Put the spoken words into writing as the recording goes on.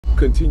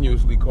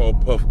continuously call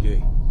Puff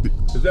gay.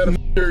 Is that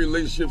a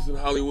relationships in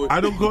Hollywood?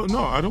 I don't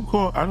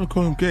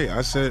call him gay.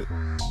 I said.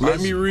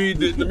 Let me read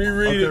this. Let me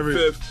read it,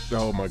 Fifth.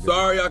 Oh my God.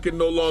 Sorry, I can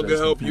no longer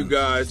help you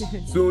guys.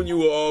 Soon you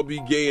will all be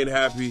gay and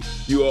happy.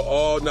 You are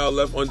all now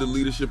left under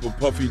leadership of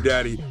Puffy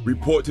Daddy.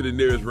 Report to the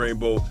nearest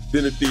rainbow.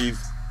 Dinner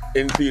thieves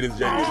in theaters.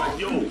 He's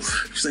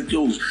like,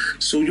 yo,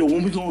 so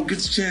when we gonna get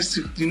the chance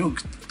to,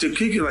 to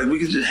kick it? Like, we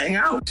can just hang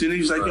out. And he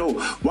was like, yo,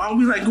 why don't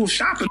we like go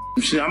shopping?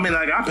 I mean,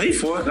 like, I pay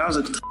for it. And I was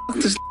like,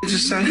 this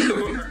just sound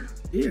good.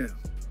 Yeah,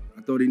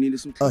 I thought he needed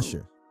some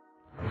Usher.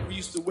 We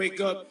used to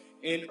wake up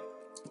and,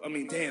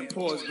 damn,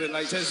 pause, but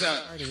like, just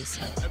out.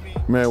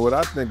 Man, what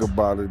I think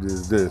about it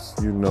is this,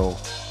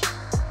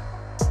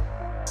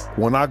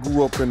 when I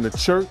grew up in the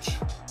church,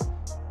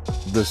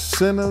 the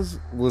sinners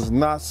was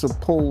not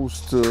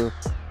supposed to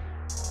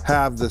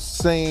have the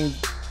same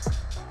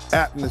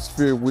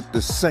atmosphere with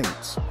the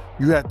saints.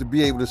 You have to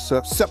be able to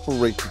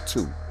separate the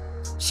two.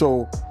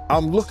 So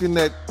I'm looking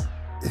at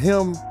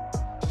him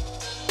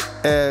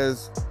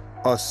as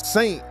a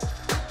saint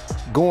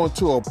going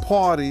to a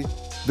party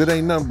that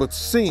ain't nothing but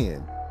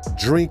sin.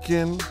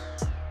 Drinking,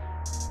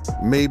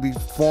 maybe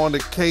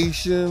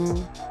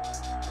fornication,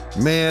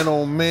 man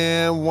on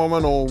man,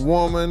 woman on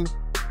woman,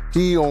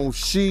 he on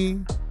she.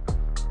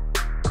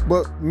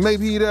 But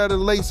maybe he there to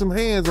lay some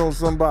hands on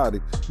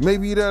somebody.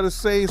 Maybe he there to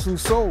save some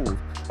souls.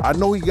 I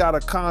know he got a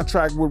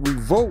contract with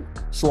Revolt,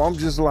 so I'm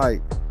just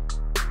like,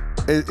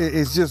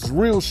 it's just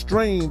real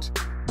strange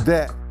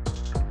that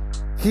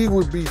he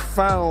would be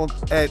found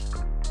at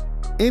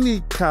any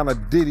kind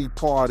of Diddy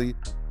party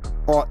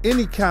or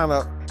any kind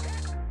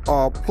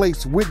of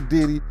place with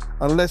Diddy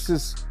unless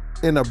it's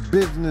in a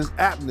business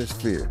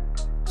atmosphere.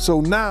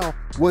 So now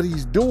what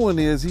he's doing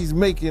is he's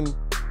making,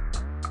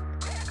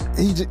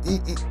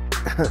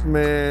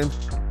 man,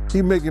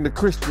 he making the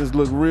Christians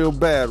look real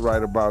bad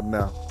right about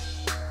now.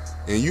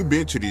 And you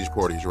been to these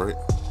parties, right?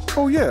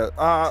 Oh yeah,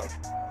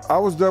 I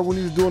was there when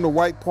he was doing the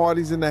white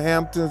parties in the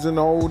Hamptons and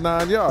the whole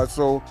 9 yards.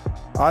 So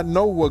I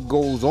know what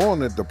goes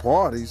on at the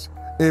parties.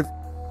 If,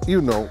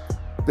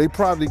 they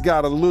probably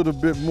got a little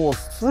bit more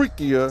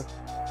freakier,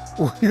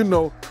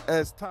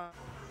 as time.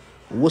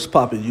 What's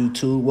poppin',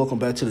 YouTube? Welcome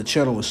back to the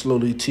channel with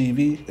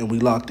slowleaktv, and we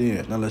locked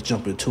in. Now let's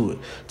jump into it.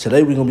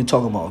 Today we're gonna be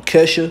talking about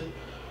Kesha,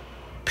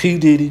 P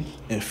Diddy,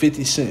 and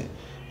 50 Cent.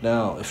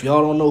 Now, if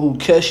y'all don't know who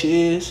Kesha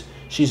is,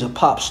 she's a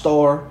pop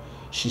star.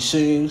 She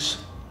sings,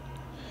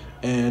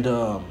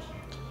 and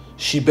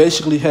she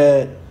basically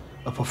had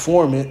a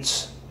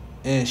performance,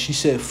 and she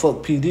said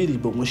fuck P Diddy.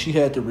 But when she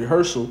had the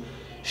rehearsal,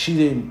 she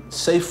didn't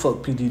say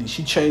fuck P Diddy.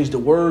 She changed the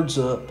words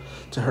up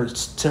to her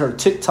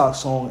TikTok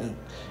song,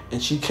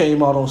 and she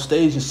came out on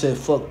stage and said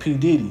fuck P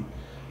Diddy.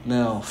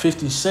 Now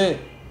 50 Cent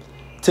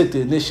took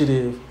the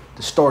initiative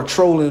to start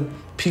trolling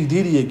P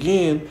Diddy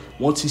again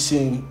once he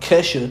seen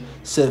Kesha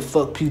said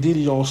fuck P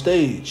Diddy on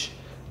stage.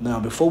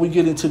 Now before we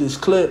get into this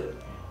clip,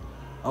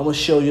 I'm gonna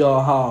show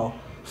y'all how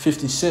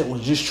 50 Cent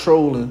was just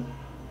trolling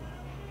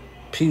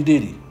P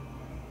Diddy.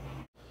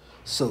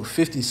 So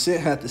 50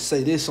 Cent had to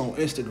say this on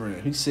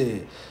Instagram. He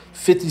said,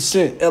 50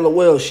 Cent,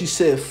 LOL, she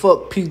said,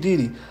 fuck P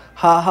Diddy.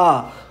 Ha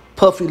ha.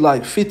 Puffy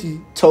like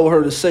 50 told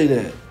her to say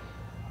that.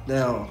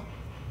 Now,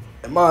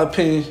 in my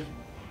opinion,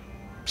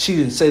 she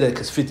didn't say that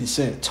because 50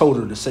 Cent told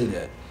her to say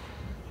that.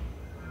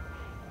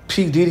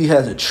 P Diddy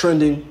has a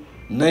trending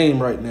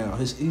name right now.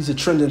 He's a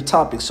trending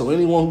topic. So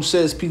anyone who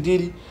says P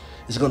Diddy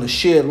is going to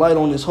shed light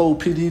on this whole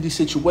P Diddy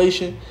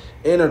situation,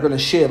 and are going to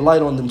shed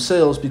light on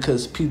themselves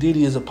because P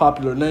Diddy is a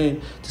popular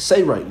name to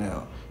say right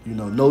now.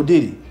 No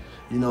Diddy.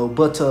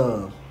 But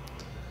to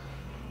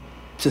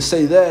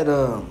say that,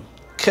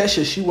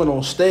 Kesha, she went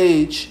on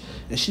stage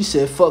and she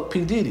said, fuck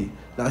P Diddy.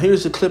 Now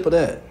here's a clip of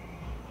that.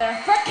 For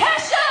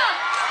Kesha!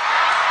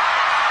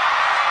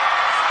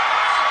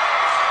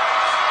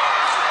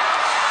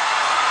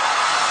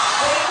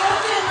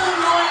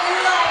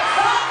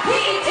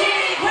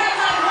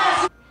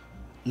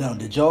 Now,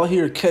 did y'all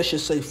hear Kesha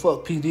say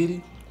fuck P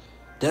Diddy?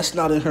 That's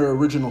not in her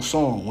original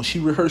song. When she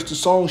rehearsed the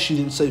song, she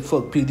didn't say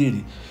fuck P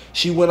Diddy.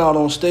 She went out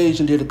on stage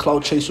and did a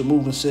clout chaser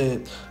move and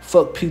said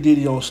fuck P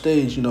Diddy on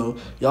stage. Y'all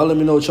let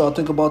me know what y'all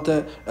think about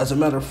that. As a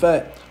matter of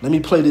fact, let me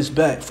play this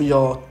back for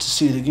y'all to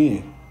see it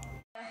again.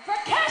 For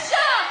Kesha!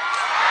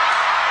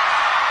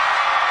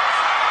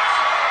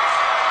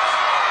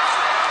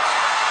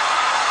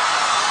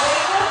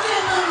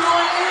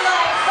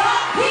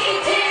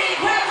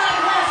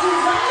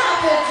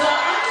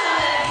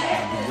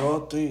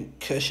 I think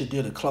Kesha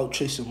did a clout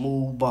chasing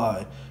move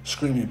by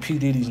screaming P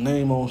Diddy's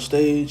name on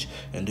stage?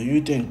 And do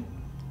you think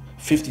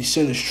 50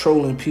 Cent is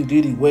trolling P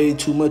Diddy way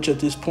too much at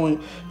this point?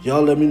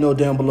 Y'all let me know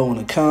down below in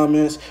the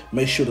comments.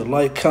 Make sure to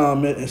like,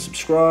 comment, and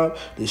subscribe.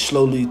 This is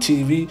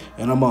SlowLeaktv,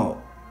 and I'm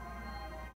out.